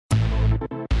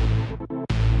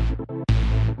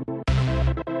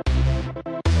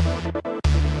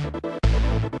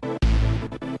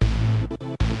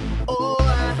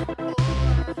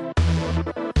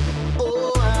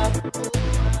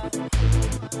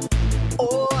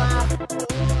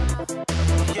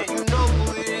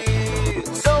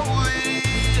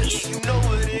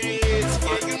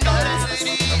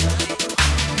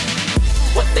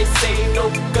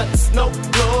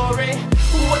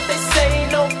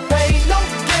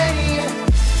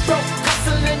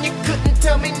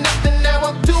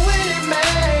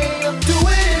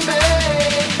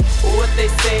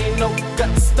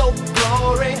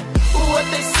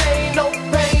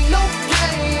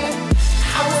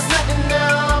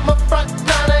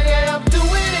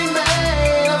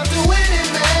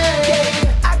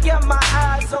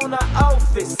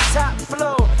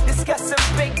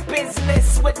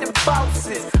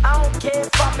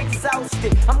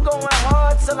exhausted. I'm going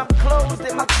hard till I'm closed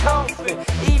in my coffin.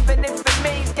 Even if it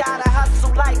means gotta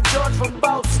hustle like George from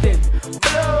Boston.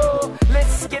 Blow,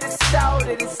 let's get it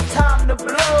started, it's time to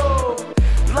blow.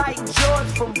 Like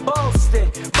George from Boston.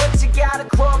 But you gotta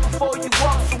crawl before you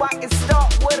walk, so I can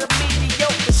start with a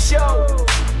mediocre show.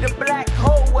 The black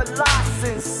hole with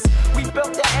license. We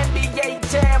built the NBA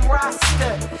Jam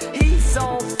roster. He's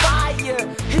on fire,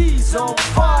 he's on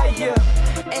fire.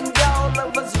 And all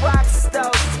of us rock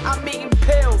stars. I'm eating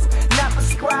pills, not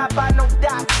prescribed by no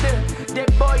doctor. That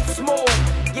boy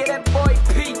Smooth, yeah, that boy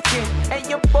peeking, and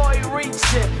your boy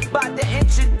reaching. About to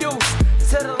introduce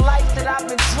to the life that I've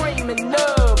been dreaming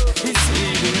of. It's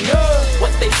heating up.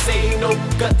 What they say, no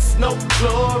guts, no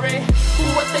glory.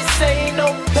 What they say, no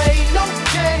pay, no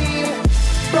gain.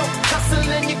 Broke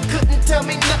hustling, you couldn't tell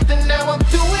me nothing. Now I'm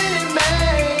doing it,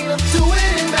 man. I'm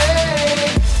doing it,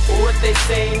 man. What they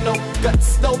say, no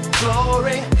guts, no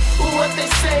glory. What they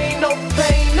say, no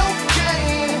pain, no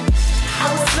gain. I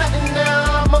was nothing,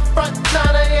 now I'm a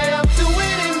frontliner. Yeah, I'm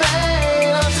doing it,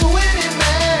 man. I'm doing it,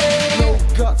 man. No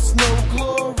guts, no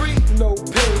glory, no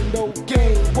pain, no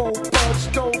gain. Won't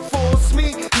budge, don't force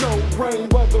me. No rain,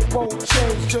 weather won't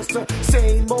change. Just the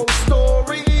same old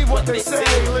story. What they say,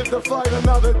 live to fight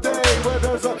another day. Where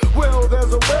there's a will,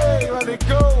 there's a way. Let it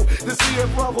go to see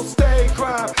if love will stay.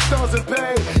 Crime doesn't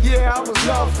pay. Yeah, I was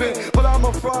nothing, but I'm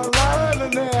a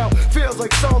frontliner now. Feels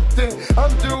like something,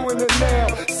 I'm doing it now.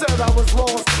 Said I was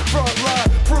lost, frontline,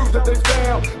 proved that they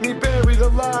found me buried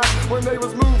alive when they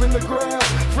was moving the ground.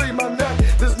 Free my neck,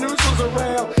 this noose was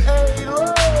around. Hey,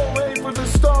 low, aim for the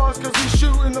stars, cause we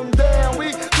shooting them down.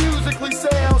 We musically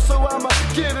sound, so I'ma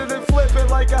get it and flip it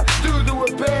like I do to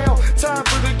a pound. Time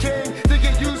for the king to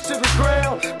get used to the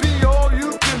ground. Be all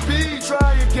you can be,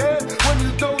 try again when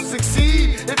you don't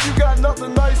succeed. If you got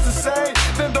nothing nice to say,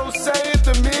 then don't say it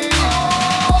to me.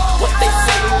 What they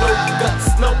say, no guts,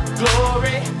 no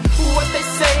glory. What they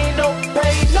say, no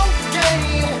pain, no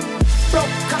gain.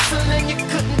 Broke hustling, you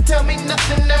couldn't tell me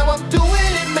nothing. Now I'm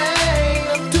doing it, man.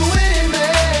 I'm doing it,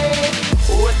 man.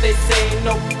 What they say,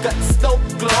 no guts, no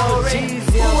glory.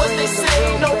 What they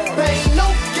say, no pain, no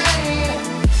gain.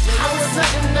 I was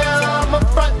nothing, now I'm a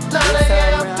frontliner.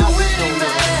 Yeah, I'm doing it,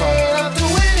 man. I'm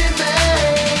doing it,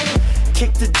 man.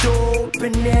 Kick the door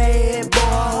open, yeah, boy,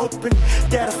 hoping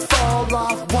that I fall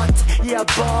off once, yeah,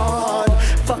 born.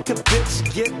 Fuck a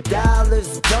bitch, get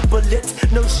dollars, double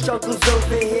it. No struggles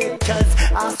over here, cause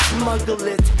I smuggle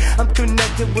it. I'm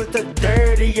connected with the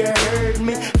dirty, you heard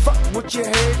me? Fuck what you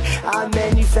heard, I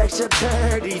manufacture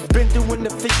dirties. Been doing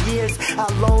it for years, I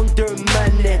loaned their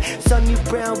money. Sonny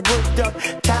Brown worked up,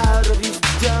 tired of these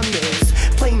dummies.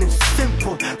 Plain and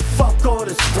simple, fuck all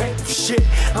this rap shit.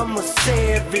 I'm a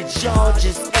savage, y'all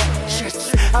just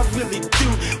actress. I really do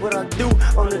what I do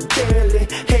on the daily.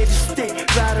 Haters stay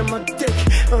riding my dick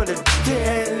on the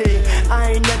daily.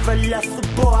 I ain't never left the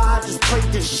boy, I just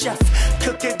played the chef.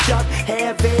 Cook it up,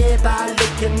 have everybody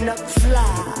looking up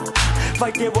fly.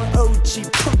 Right there with OG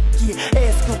Pookie.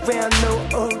 Ask around, no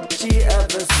OG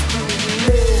ever screwed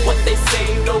me. What they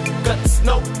say, no guts,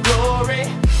 no glory.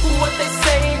 What they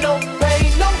say, no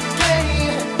pain, no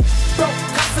gain. Broke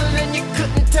hustling, you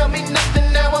couldn't tell me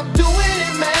nothing. Now I'm doing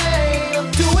it, man.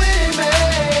 I'm doing it,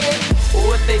 man.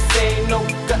 What they say, no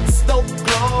guts, no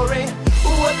glory.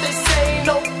 What they say,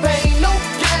 no pain, no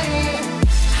gain.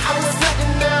 I was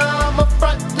nothing, now I'm a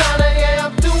frontliner. Yeah,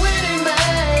 I'm doing it,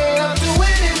 man. I'm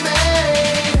doing it,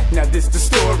 man. Now this the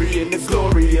story and the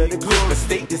glory of the glory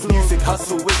state. This music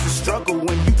hustle is a struggle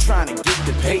when you trying to get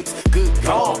the pace. Good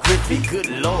God, Griffy, good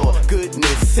Lord,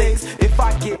 goodness sakes. If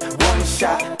I get one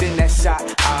shot, then that shot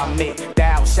I'll make.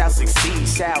 Thou shalt succeed,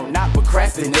 shall not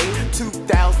procrastinate.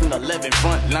 2011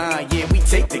 Frontline, yeah, we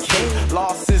take the cake.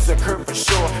 Losses occur for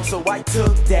sure, so I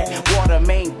took that water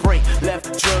main break. Left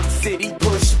Drug City,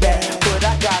 push back, but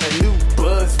I got a new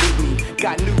buzz with me.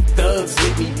 Got new thugs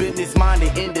with me,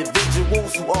 business-minded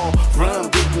individuals who all run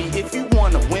with me. If you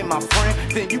wanna win, my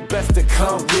friend, then you best to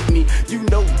come with me. You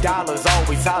know dollars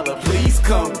always holler, please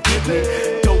come get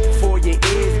me.